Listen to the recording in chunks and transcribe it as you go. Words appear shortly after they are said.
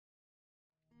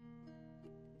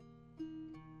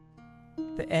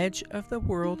The Edge of the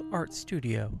World Art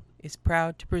Studio is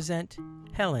proud to present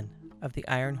Helen of the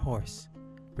Iron Horse,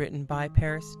 written by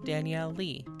Paris Danielle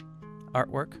Lee,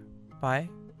 artwork by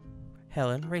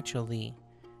Helen Rachel Lee,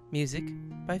 music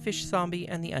by Fish Zombie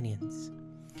and the Onions,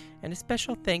 and a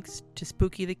special thanks to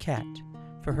Spooky the Cat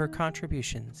for her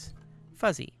contributions,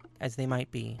 fuzzy as they might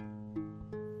be.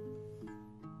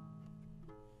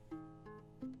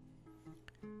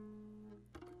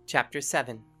 Chapter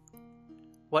 7.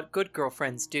 What Good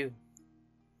Girlfriends Do.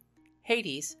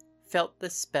 Hades felt the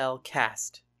spell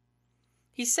cast.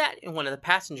 He sat in one of the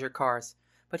passenger cars,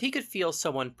 but he could feel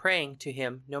someone praying to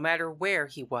him no matter where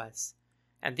he was.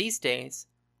 And these days,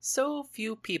 so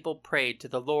few people prayed to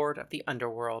the Lord of the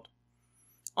Underworld.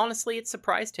 Honestly, it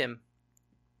surprised him.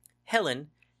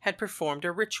 Helen had performed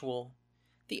a ritual.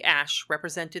 The ash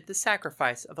represented the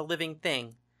sacrifice of a living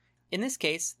thing, in this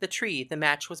case, the tree the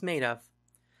match was made of.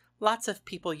 Lots of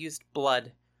people used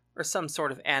blood, or some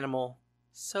sort of animal.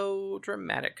 So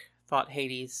dramatic, thought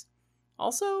Hades.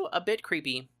 Also a bit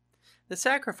creepy. The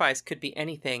sacrifice could be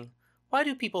anything. Why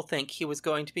do people think he was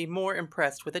going to be more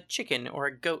impressed with a chicken or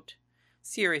a goat?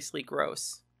 Seriously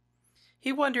gross.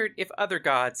 He wondered if other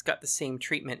gods got the same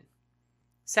treatment.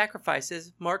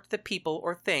 Sacrifices marked the people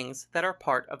or things that are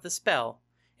part of the spell.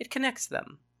 It connects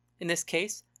them. In this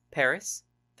case, Paris,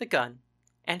 the gun,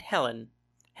 and Helen.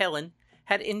 Helen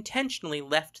had intentionally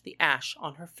left the ash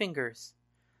on her fingers.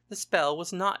 The spell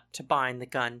was not to bind the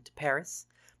gun to Paris,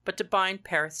 but to bind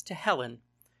Paris to Helen.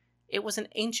 It was an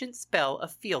ancient spell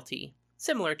of fealty,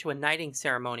 similar to a knighting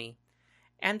ceremony.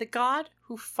 And the god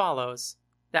who follows,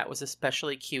 that was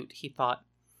especially cute, he thought.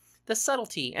 The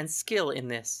subtlety and skill in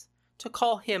this, to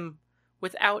call him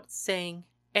without saying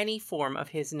any form of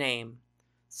his name.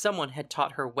 Someone had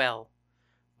taught her well.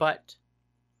 But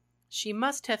she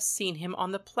must have seen him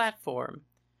on the platform.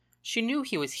 She knew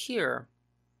he was here.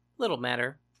 Little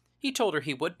matter. He told her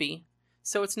he would be,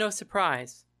 so it's no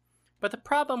surprise. But the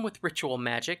problem with ritual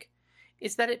magic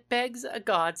is that it begs a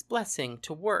god's blessing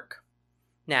to work.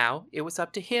 Now, it was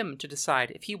up to him to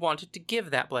decide if he wanted to give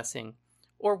that blessing,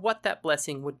 or what that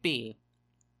blessing would be.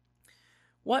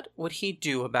 What would he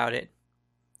do about it?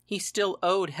 He still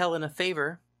owed Helen a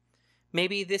favor.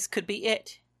 Maybe this could be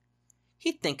it.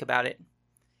 He'd think about it.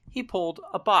 He pulled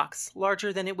a box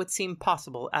larger than it would seem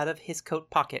possible out of his coat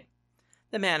pocket.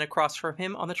 The man across from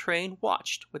him on the train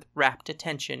watched with rapt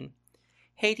attention.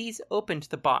 Hades opened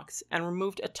the box and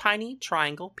removed a tiny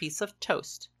triangle piece of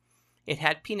toast. It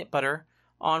had peanut butter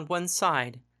on one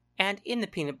side, and in the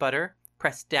peanut butter,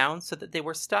 pressed down so that they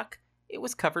were stuck, it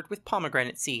was covered with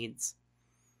pomegranate seeds.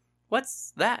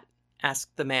 "What's that?"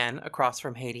 asked the man across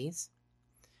from Hades.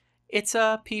 "It's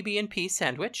a PB&P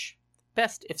sandwich.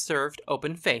 Best if served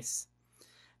open-face.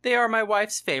 They are my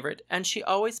wife's favorite, and she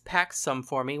always packs some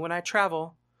for me when I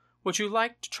travel. Would you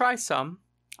like to try some?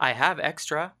 I have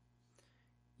extra."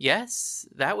 "Yes,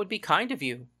 that would be kind of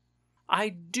you. I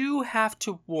do have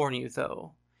to warn you,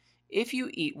 though. If you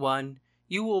eat one,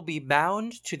 you will be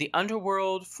bound to the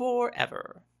underworld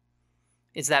forever."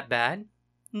 "Is that bad?"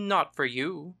 "Not for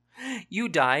you. You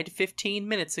died 15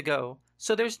 minutes ago,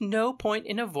 so there's no point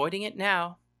in avoiding it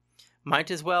now.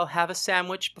 Might as well have a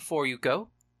sandwich before you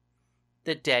go."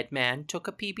 The dead man took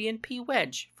a PB&P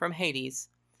wedge from Hades,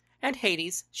 and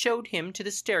Hades showed him to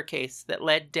the staircase that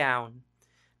led down.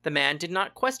 The man did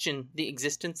not question the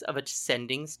existence of a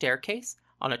descending staircase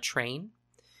on a train.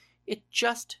 It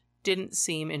just didn't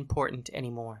seem important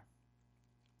anymore.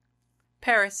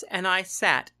 Paris and I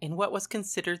sat in what was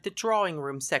considered the drawing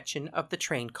room section of the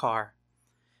train car.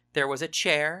 There was a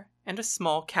chair and a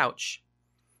small couch.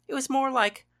 It was more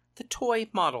like the toy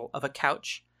model of a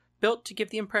couch, built to give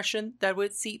the impression that it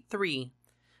would seat 3,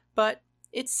 but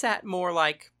it sat more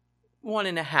like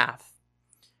 1.5.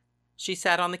 She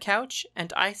sat on the couch,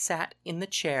 and I sat in the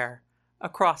chair,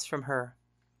 across from her.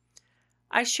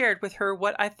 I shared with her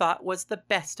what I thought was the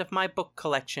best of my book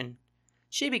collection.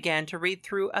 She began to read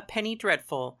through A Penny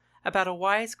Dreadful, about a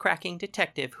wisecracking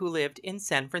detective who lived in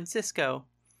San Francisco.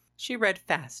 She read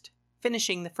fast,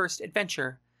 finishing the first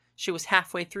adventure. She was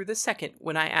halfway through the second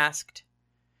when I asked,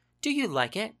 "Do you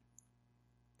like it?"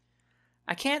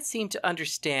 I can't seem to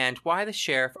understand why the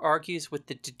sheriff argues with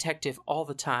the detective all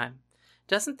the time.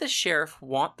 Doesn't the sheriff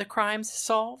want the crimes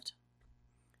solved?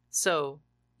 "So,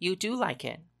 you do like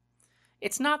it?"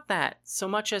 "It's not that, so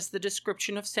much as the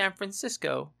description of San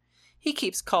Francisco. He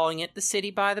keeps calling it the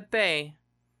city by the bay.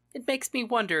 It makes me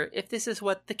wonder if this is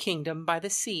what the kingdom by the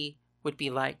sea would be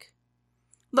like.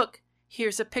 Look,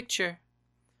 here's a picture."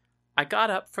 I got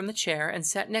up from the chair and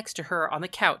sat next to her on the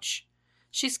couch.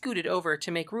 She scooted over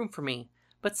to make room for me,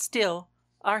 but still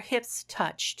our hips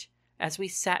touched as we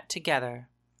sat together.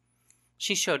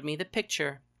 She showed me the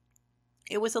picture.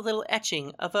 It was a little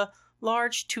etching of a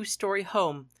large 2-story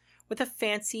home with a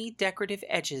fancy decorative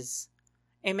edges.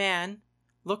 A man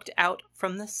looked out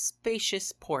from the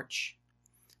spacious porch.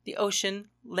 The ocean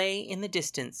lay in the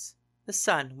distance. The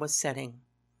sun was setting.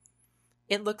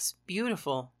 It looks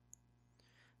beautiful,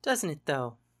 doesn't it,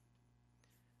 though?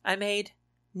 I made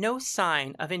no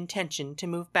sign of intention to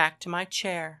move back to my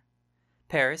chair.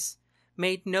 Paris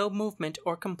made no movement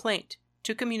or complaint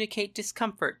to communicate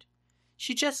discomfort.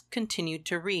 She just continued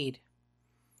to read.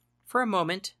 For a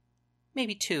moment,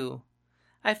 maybe 2,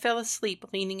 I fell asleep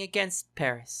leaning against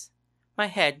Paris. My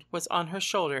head was on her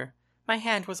shoulder. My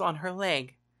hand was on her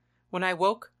leg. When I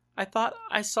woke, I thought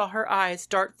I saw her eyes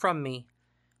dart from me.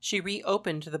 She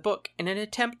reopened the book in an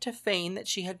attempt to feign that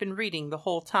she had been reading the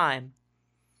whole time.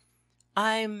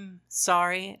 "I'm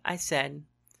sorry," I said.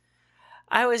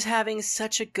 "I was having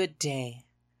such a good day.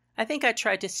 I think I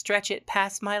tried to stretch it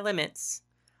past my limits."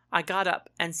 I got up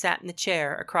and sat in the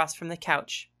chair across from the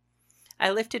couch. I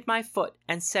lifted my foot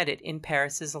and set it in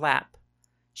Paris's lap.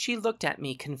 She looked at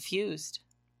me confused.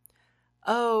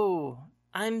 "Oh,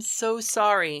 I'm so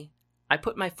sorry." I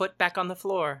put my foot back on the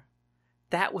floor.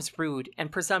 "That was rude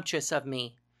and presumptuous of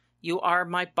me. You are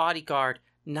my bodyguard,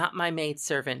 not my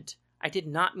maidservant. I did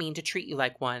not mean to treat you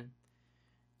like one.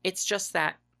 It's just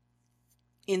that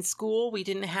in school we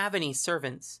didn't have any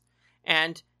servants,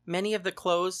 and many of the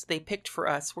clothes they picked for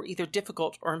us were either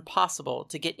difficult or impossible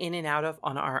to get in and out of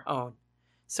on our own.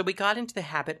 So we got into the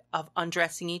habit of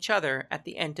undressing each other at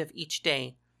the end of each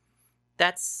day.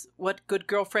 That's what good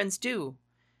girlfriends do.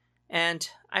 And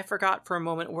I forgot for a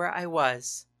moment where I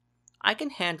was. I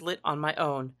can handle it on my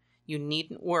own. You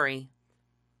needn't worry."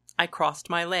 I crossed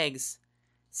my legs,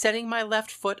 setting my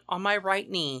left foot on my right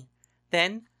knee.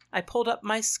 Then I pulled up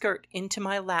my skirt into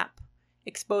my lap,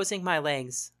 exposing my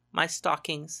legs, my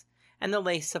stockings, and the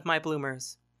lace of my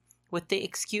bloomers, with the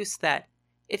excuse that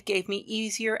it gave me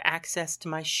easier access to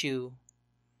my shoe.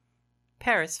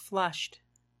 Paris flushed.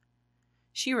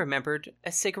 She remembered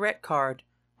a cigarette card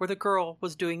where the girl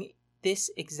was doing this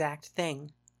exact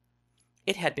thing.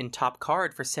 It had been top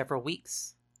card for several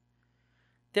weeks.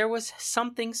 There was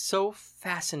something so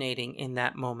fascinating in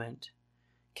that moment,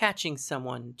 catching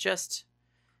someone just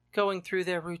going through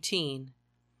their routine,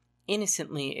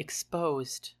 innocently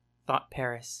exposed, thought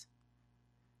Paris.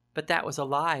 But that was a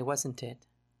lie, wasn't it?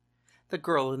 The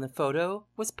girl in the photo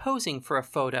was posing for a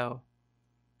photo.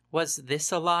 Was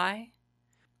this a lie?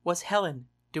 Was Helen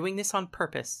doing this on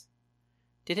purpose?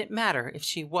 Did it matter if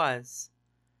she was?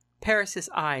 Paris's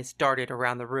eyes darted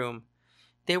around the room.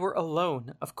 They were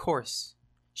alone, of course.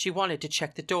 She wanted to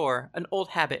check the door, an old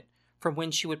habit from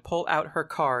when she would pull out her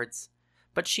cards,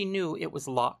 but she knew it was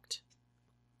locked.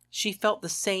 She felt the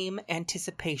same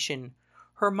anticipation.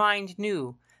 Her mind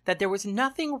knew that there was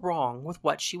nothing wrong with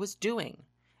what she was doing,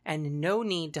 and no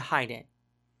need to hide it.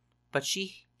 But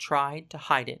she tried to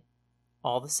hide it,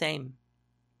 all the same.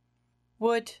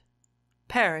 "Would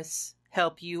Paris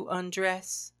help you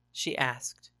undress?" she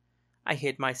asked. I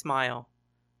hid my smile.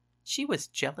 She was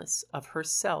jealous of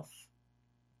herself.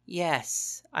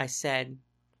 "Yes," I said.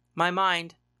 My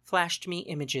mind flashed me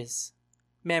images,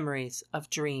 memories of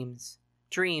dreams,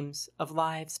 dreams of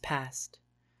lives past,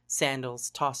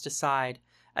 sandals tossed aside,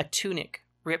 a tunic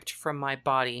ripped from my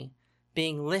body,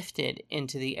 being lifted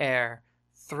into the air,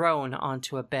 thrown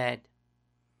onto a bed.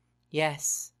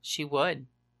 Yes, she would.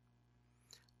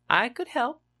 "I could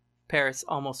help," Paris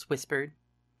almost whispered.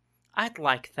 "I'd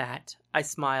like that." I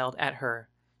smiled at her.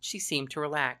 She seemed to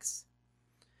relax.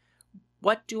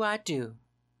 "What do I do?"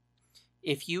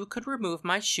 "If you could remove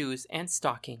my shoes and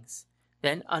stockings,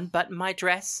 then unbutton my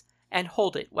dress and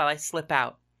hold it while I slip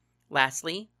out.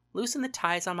 Lastly, loosen the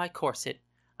ties on my corset.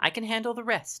 I can handle the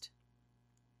rest."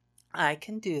 "I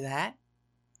can do that."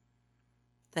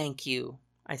 "Thank you,"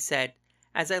 I said,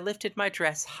 as I lifted my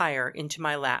dress higher into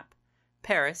my lap.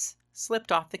 Paris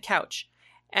slipped off the couch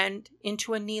and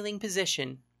into a kneeling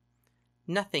position.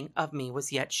 Nothing of me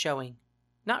was yet showing.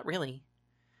 Not really.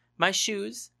 My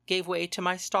shoes gave way to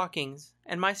my stockings,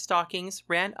 and my stockings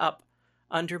ran up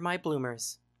under my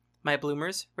bloomers. My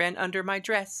bloomers ran under my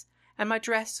dress, and my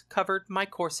dress covered my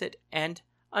corset, and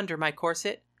under my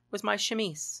corset was my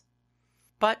chemise.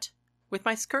 But with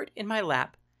my skirt in my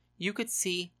lap, you could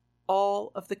see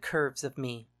all of the curves of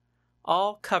me,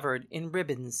 all covered in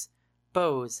ribbons,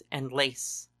 bows, and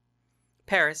lace.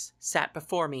 Paris sat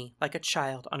before me like a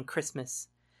child on Christmas.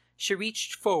 She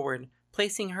reached forward,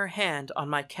 placing her hand on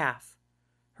my calf.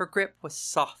 Her grip was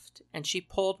soft, and she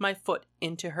pulled my foot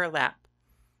into her lap.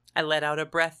 I let out a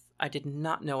breath I did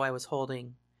not know I was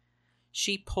holding.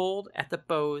 She pulled at the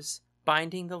bows,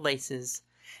 binding the laces,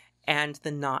 and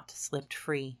the knot slipped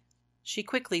free. She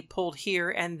quickly pulled here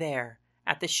and there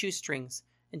at the shoestrings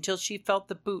until she felt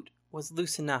the boot was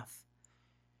loose enough.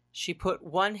 She put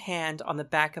one hand on the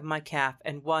back of my calf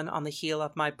and one on the heel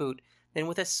of my boot. Then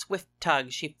with a swift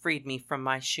tug she freed me from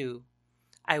my shoe.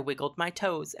 I wiggled my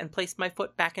toes and placed my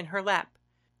foot back in her lap.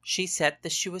 She set the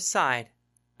shoe aside.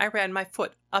 I ran my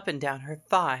foot up and down her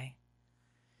thigh.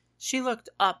 She looked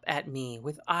up at me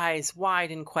with eyes wide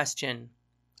in question.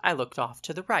 I looked off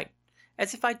to the right,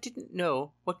 as if I didn't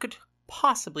know what could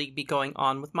possibly be going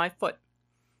on with my foot,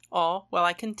 all while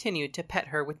I continued to pet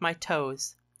her with my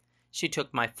toes. She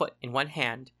took my foot in one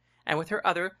hand, and with her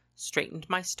other straightened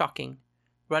my stocking,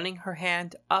 running her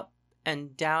hand up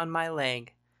and down my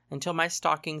leg until my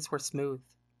stockings were smooth.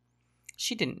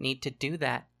 She didn't need to do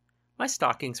that. My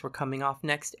stockings were coming off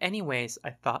next anyways,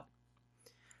 I thought.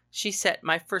 She set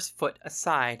my first foot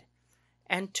aside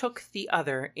and took the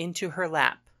other into her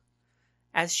lap.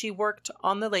 As she worked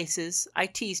on the laces, I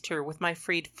teased her with my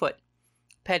freed foot,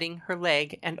 petting her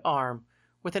leg and arm.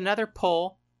 With another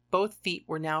pull, both feet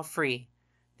were now free.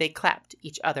 They clapped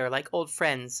each other like old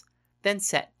friends, then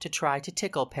set to try to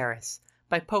tickle Paris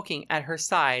by poking at her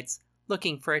sides,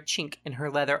 looking for a chink in her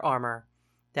leather armor.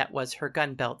 That was her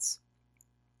gun belts.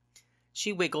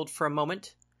 She wiggled for a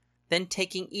moment, then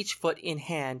taking each foot in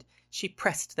hand, she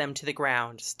pressed them to the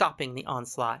ground, stopping the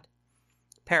onslaught.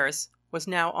 Paris was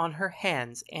now on her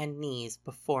hands and knees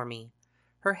before me.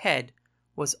 Her head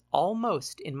was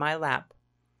almost in my lap.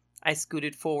 I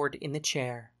scooted forward in the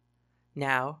chair.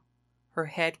 Now her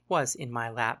head was in my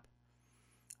lap.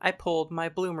 I pulled my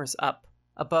bloomers up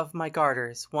above my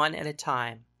garters one at a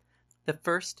time. The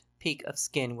first peak of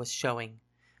skin was showing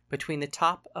between the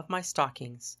top of my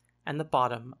stockings and the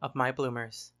bottom of my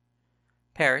bloomers.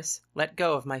 Paris let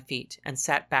go of my feet and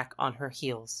sat back on her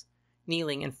heels,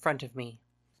 kneeling in front of me.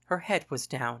 Her head was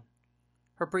down,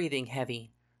 her breathing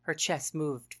heavy, her chest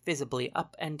moved visibly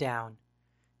up and down.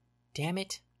 Damn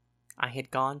it, I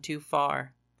had gone too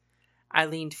far. I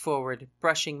leaned forward,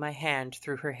 brushing my hand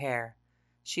through her hair.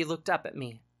 She looked up at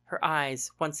me, her eyes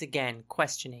once again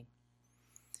questioning.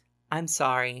 "I'm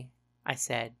sorry," I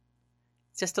said.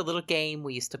 "It's just a little game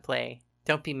we used to play.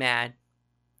 Don't be mad.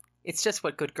 It's just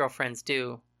what good girlfriends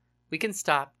do. We can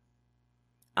stop."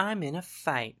 I'm in a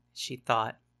fight, she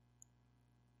thought.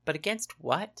 But against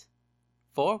what?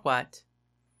 For what?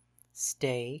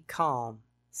 Stay calm.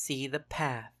 See the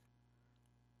path.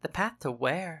 The path to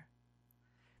where?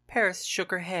 Paris shook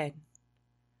her head.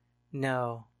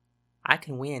 No, I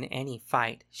can win any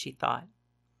fight, she thought.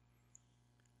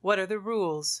 What are the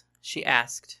rules? She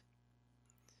asked.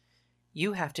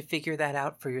 You have to figure that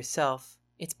out for yourself.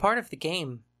 It's part of the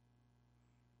game.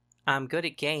 I'm good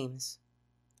at games.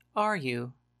 Are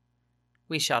you?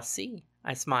 We shall see,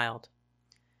 I smiled.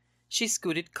 She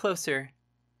scooted closer.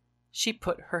 She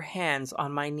put her hands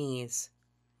on my knees.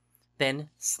 Then,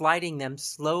 sliding them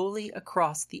slowly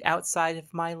across the outside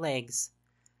of my legs,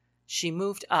 she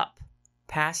moved up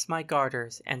past my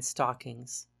garters and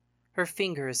stockings. Her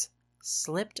fingers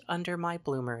slipped under my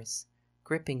bloomers,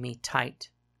 gripping me tight.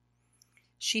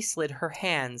 She slid her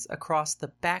hands across the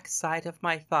back side of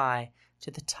my thigh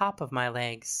to the top of my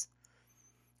legs.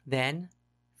 Then,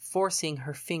 forcing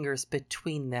her fingers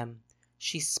between them,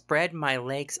 she spread my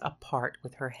legs apart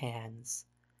with her hands.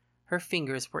 Her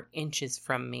fingers were inches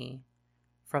from me,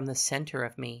 from the center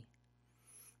of me.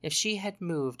 If she had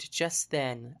moved just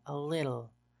then a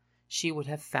little, she would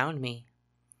have found me.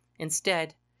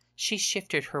 Instead, she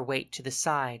shifted her weight to the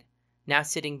side. Now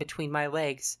sitting between my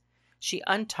legs, she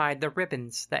untied the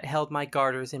ribbons that held my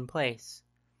garters in place.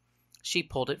 She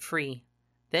pulled it free.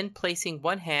 Then placing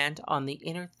one hand on the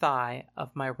inner thigh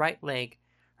of my right leg,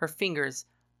 her fingers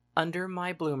under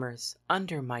my bloomers,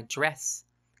 under my dress,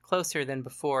 closer than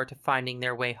before to finding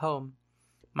their way home.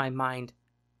 My mind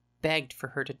begged for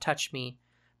her to touch me,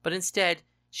 but instead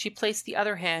she placed the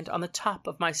other hand on the top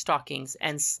of my stockings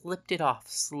and slipped it off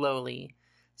slowly,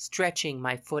 stretching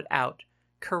my foot out,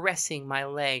 caressing my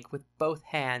leg with both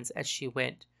hands as she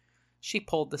went. She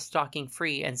pulled the stocking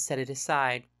free and set it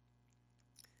aside.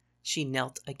 She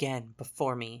knelt again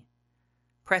before me.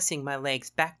 Pressing my legs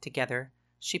back together,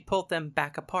 she pulled them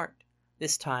back apart,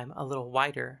 this time a little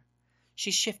wider.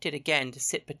 She shifted again to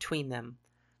sit between them,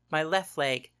 my left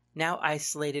leg now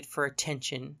isolated for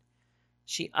attention.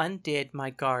 She undid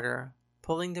my garter.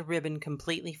 Pulling the ribbon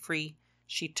completely free,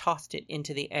 she tossed it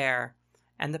into the air,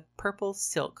 and the purple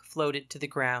silk floated to the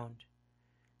ground.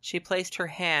 She placed her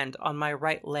hand on my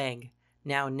right leg,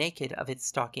 now naked of its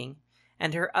stocking,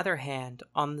 and her other hand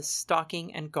on the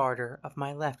stocking and garter of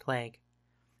my left leg.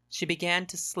 She began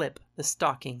to slip the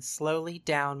stocking slowly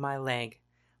down my leg,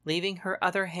 leaving her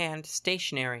other hand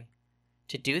stationary.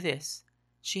 To do this,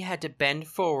 she had to bend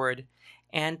forward,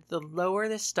 and the lower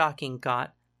the stocking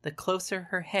got, the closer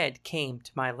her head came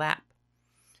to my lap,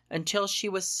 until she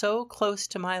was so close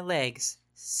to my legs,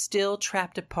 still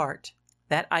trapped apart,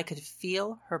 that I could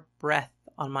feel her breath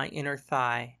on my inner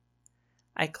thigh.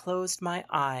 I closed my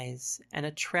eyes, and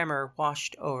a tremor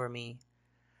washed over me.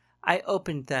 I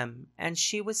opened them, and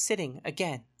she was sitting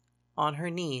again, on her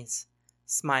knees,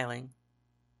 smiling.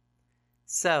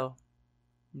 "So,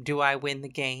 do I win the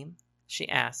game?" she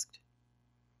asked.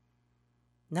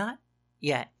 "Not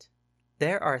yet.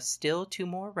 There are still 2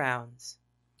 more rounds."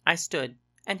 I stood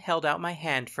and held out my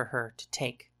hand for her to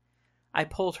take. I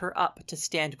pulled her up to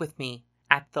stand with me.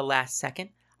 At the last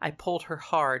second, I pulled her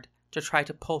hard to try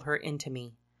to pull her into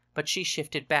me, but she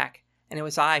shifted back, and it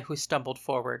was I who stumbled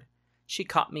forward. She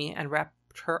caught me and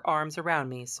wrapped her arms around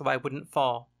me so I wouldn't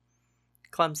fall.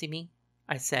 "Clumsy me,"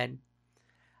 I said.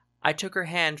 I took her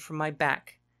hand from my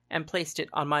back and placed it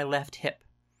on my left hip.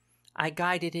 I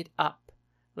guided it up,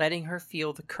 letting her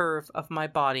feel the curve of my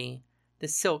body, the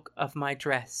silk of my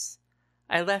dress.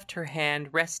 I left her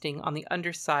hand resting on the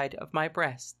underside of my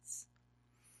breasts.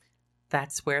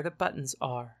 "That's where the buttons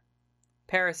are."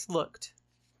 Paris looked,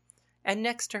 and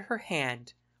next to her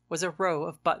hand was a row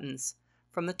of buttons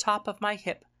from the top of my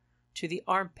hip to the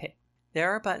armpit.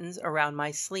 "There are buttons around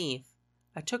my sleeve."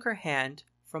 I took her hand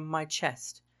from my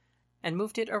chest and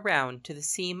moved it around to the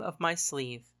seam of my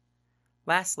sleeve.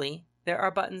 "Lastly, there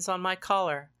are buttons on my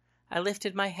collar." I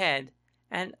lifted my head,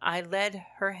 and I led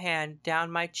her hand down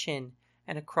my chin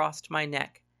and across my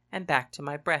neck and back to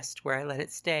my breast, where I let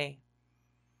it stay.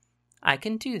 "I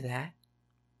can do that,"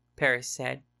 Paris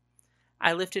said.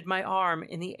 I lifted my arm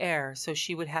in the air so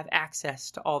she would have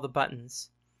access to all the buttons.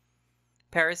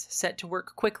 Paris set to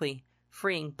work quickly,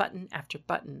 freeing button after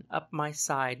button up my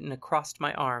side and across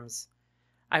my arms.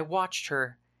 I watched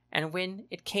her, and when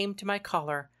it came to my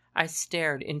collar, I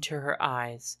stared into her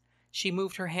eyes. She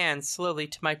moved her hand slowly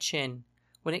to my chin.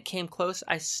 When it came close,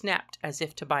 I snapped as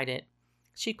if to bite it.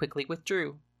 She quickly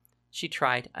withdrew. She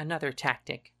tried another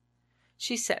tactic.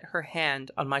 She set her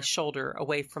hand on my shoulder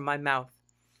away from my mouth,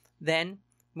 then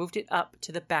moved it up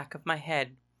to the back of my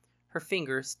head. Her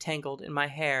fingers tangled in my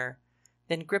hair.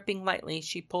 Then, gripping lightly,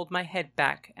 she pulled my head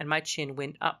back and my chin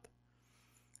went up.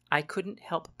 I couldn't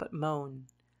help but moan.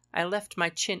 I left my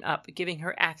chin up, giving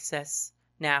her access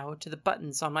now to the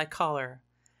buttons on my collar.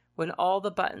 When all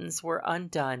the buttons were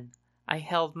undone, I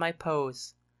held my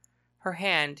pose. Her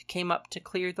hand came up to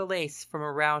clear the lace from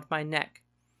around my neck.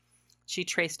 She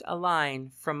traced a line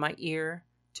from my ear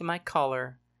to my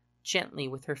collar, gently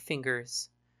with her fingers.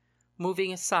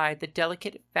 Moving aside the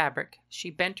delicate fabric, she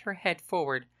bent her head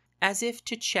forward as if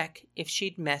to check if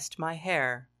she'd messed my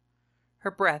hair.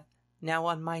 Her breath now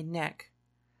on my neck.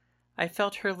 I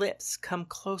felt her lips come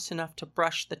close enough to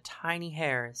brush the tiny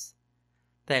hairs.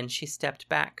 Then she stepped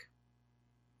back.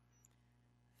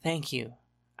 "Thank you,"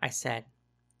 I said.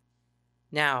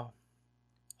 "Now,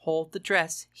 hold the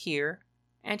dress here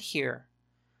and here."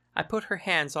 I put her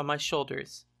hands on my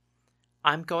shoulders.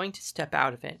 "I'm going to step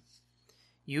out of it.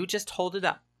 You just hold it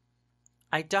up."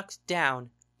 I ducked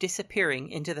down, disappearing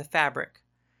into the fabric.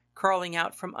 Crawling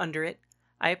out from under it,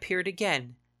 I appeared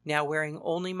again, now wearing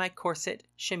only my corset,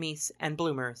 chemise, and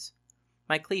bloomers,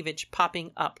 my cleavage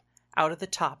popping up out of the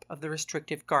top of the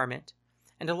restrictive garment,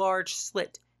 and a large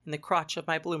slit in the crotch of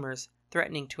my bloomers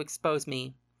threatening to expose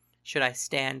me, should I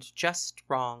stand just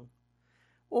wrong,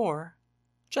 or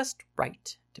just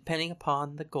right, depending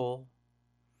upon the goal.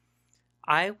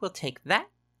 "I will take that."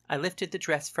 I lifted the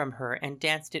dress from her and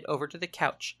danced it over to the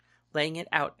couch, laying it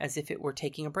out as if it were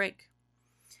taking a break.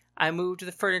 I moved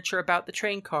the furniture about the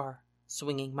train car,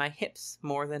 swinging my hips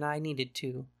more than I needed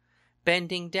to,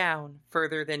 bending down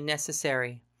further than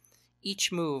necessary,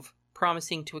 each move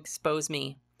promising to expose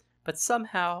me, but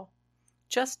somehow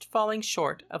just falling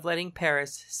short of letting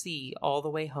Paris see all the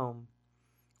way home.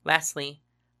 Lastly,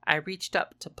 I reached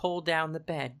up to pull down the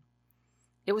bed.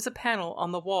 It was a panel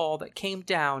on the wall that came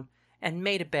down and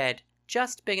made a bed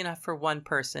just big enough for one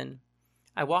person.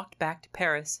 I walked back to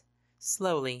Paris,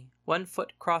 slowly, one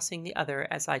foot crossing the other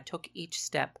as I took each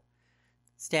step.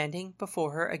 Standing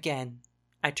before her again,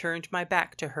 I turned my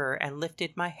back to her and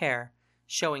lifted my hair,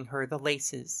 showing her the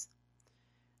laces.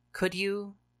 "Could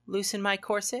you loosen my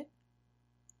corset?"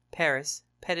 Paris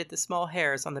petted the small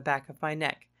hairs on the back of my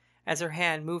neck as her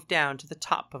hand moved down to the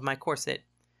top of my corset.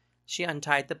 She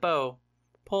untied the bow,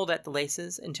 pulled at the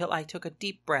laces until I took a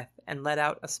deep breath and let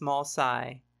out a small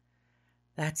sigh.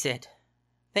 "That's it.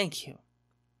 Thank you."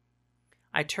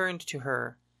 I turned to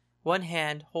her, one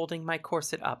hand holding my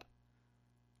corset up.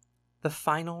 The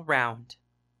final round.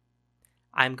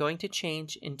 I'm going to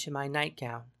change into my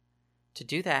nightgown. To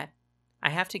do that, I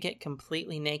have to get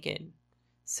completely naked.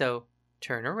 So,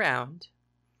 turn around."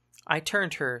 I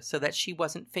turned her so that she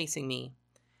wasn't facing me.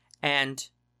 "And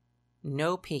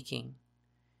no peeking.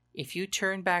 If you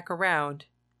turn back around,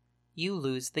 you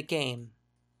lose the game."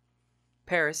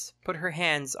 Paris put her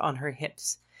hands on her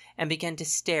hips and began to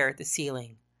stare at the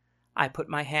ceiling. I put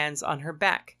my hands on her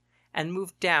back and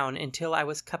moved down until I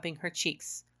was cupping her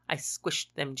cheeks. I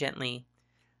squished them gently.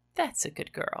 "That's a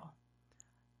good girl."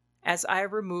 As I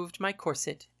removed my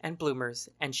corset and bloomers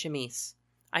and chemise,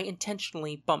 I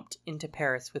intentionally bumped into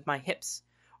Paris with my hips,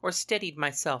 or steadied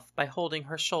myself by holding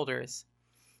her shoulders,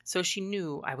 so she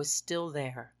knew I was still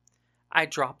there. I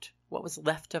dropped what was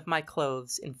left of my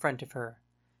clothes in front of her.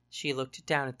 She looked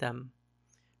down at them.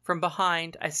 From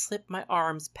behind, I slipped my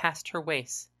arms past her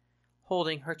waist.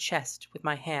 Holding her chest with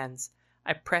my hands,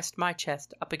 I pressed my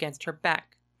chest up against her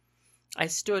back. I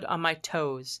stood on my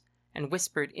toes and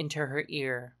whispered into her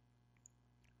ear,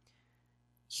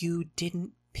 "You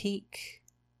didn't peek.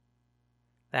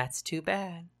 That's too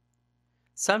bad.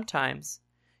 Sometimes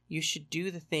you should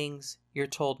do the things you're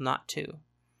told not to.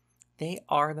 They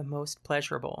are the most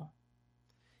pleasurable.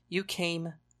 You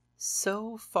came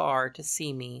so far to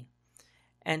see me,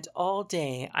 and all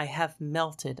day I have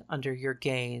melted under your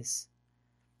gaze.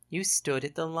 You stood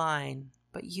at the line,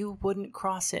 but you wouldn't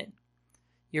cross it.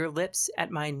 Your lips at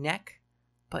my neck,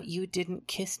 but you didn't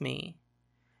kiss me.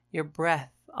 Your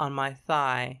breath on my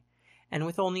thigh, and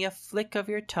with only a flick of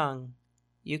your tongue,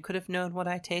 you could have known what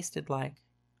I tasted like.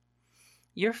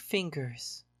 Your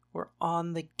fingers were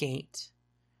on the gate,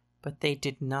 but they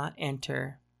did not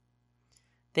enter.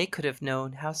 They could have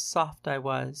known how soft I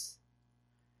was.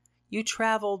 You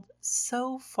traveled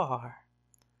so far,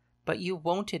 but you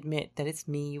won't admit that it's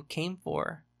me you came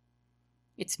for.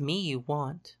 It's me you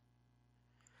want."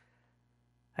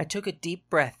 I took a deep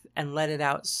breath and let it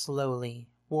out slowly,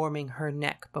 warming her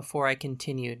neck before I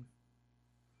continued.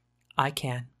 "I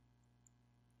can.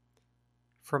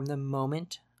 From the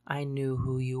moment I knew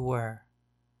who you were,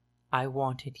 I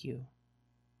wanted you.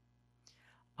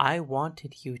 I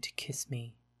wanted you to kiss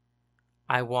me.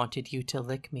 I wanted you to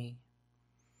lick me.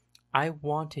 I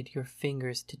wanted your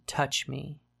fingers to touch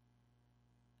me."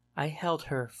 I held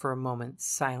her for a moment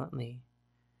silently.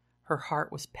 Her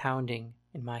heart was pounding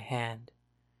in my hand.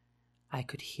 I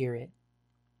could hear it.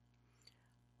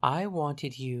 "I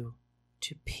wanted you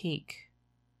to peek.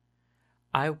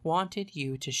 I wanted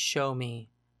you to show me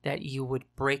that you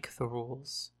would break the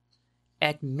rules.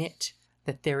 Admit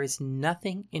that there is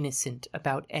nothing innocent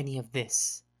about any of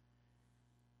this.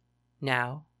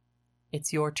 Now,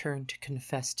 it's your turn to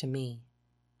confess to me,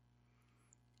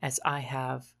 as I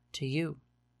have to you.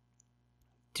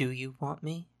 Do you want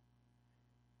me?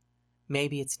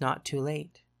 Maybe it's not too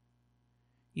late.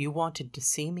 You wanted to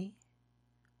see me?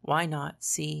 Why not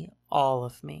see all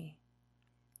of me?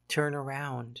 Turn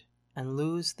around and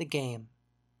lose the game.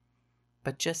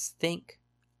 But just think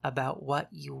about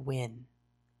what you win."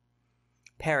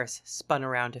 Paris spun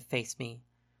around to face me.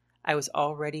 I was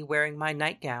already wearing my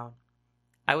nightgown.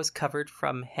 I was covered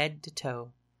from head to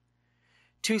toe.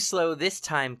 "Too slow this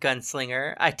time,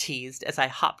 gunslinger," I teased as I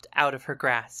hopped out of her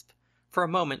grasp. For a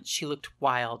moment she looked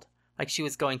wild, like she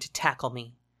was going to tackle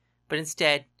me. But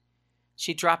instead,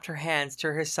 she dropped her hands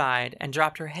to her side and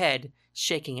dropped her head,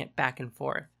 shaking it back and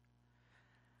forth.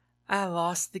 "I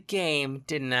lost the game,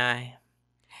 didn't I?"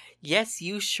 "Yes,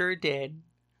 you sure did.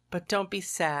 But don't be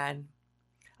sad.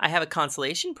 I have a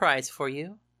consolation prize for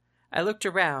you." I looked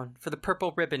around for the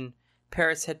purple ribbon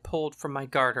Paris had pulled from my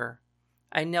garter.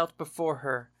 I knelt before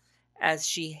her, as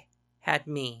she had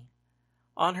me.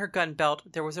 On her gun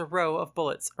belt there was a row of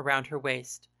bullets around her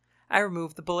waist. I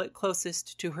removed the bullet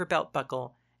closest to her belt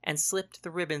buckle and slipped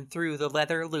the ribbon through the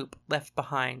leather loop left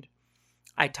behind.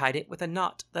 I tied it with a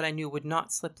knot that I knew would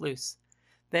not slip loose,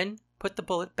 then put the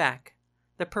bullet back.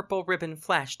 The purple ribbon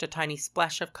flashed a tiny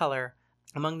splash of color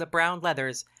among the brown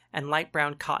leathers and light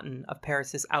brown cotton of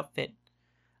Paris's outfit.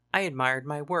 I admired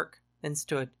my work, then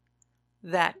stood.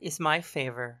 "That is my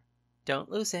favor. Don't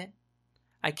lose it."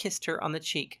 I kissed her on the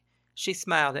cheek. She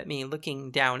smiled at me, looking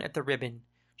down at the ribbon.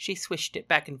 She swished it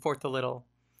back and forth a little.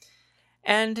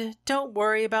 "And don't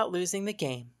worry about losing the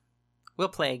game. We'll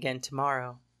play again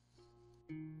tomorrow."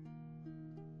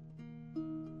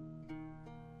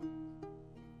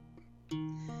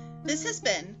 This has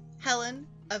been Helen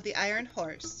of the Iron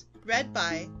Horse, read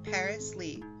by Paris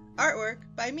Lee.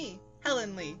 Artwork by me,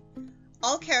 Helen Lee.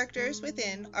 All characters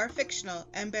within are fictional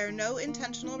and bear no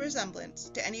intentional resemblance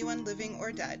to anyone living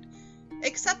or dead,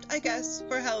 except, I guess,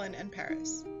 for Helen and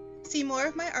Paris. See more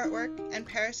of my artwork and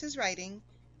Paris's writing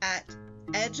at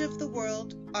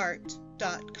edgeoftheworldart.com.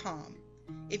 gmail.com.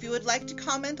 If you would like to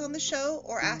comment on the show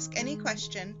or ask any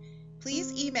question,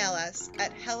 please email us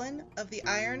at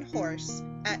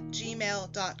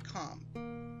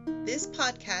helenoftheironhorse@gmail.com. This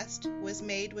podcast was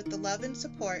made with the love and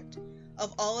support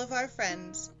of all of our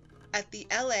friends at the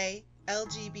LA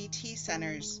LGBT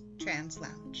Center's Trans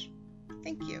Lounge.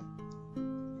 Thank you.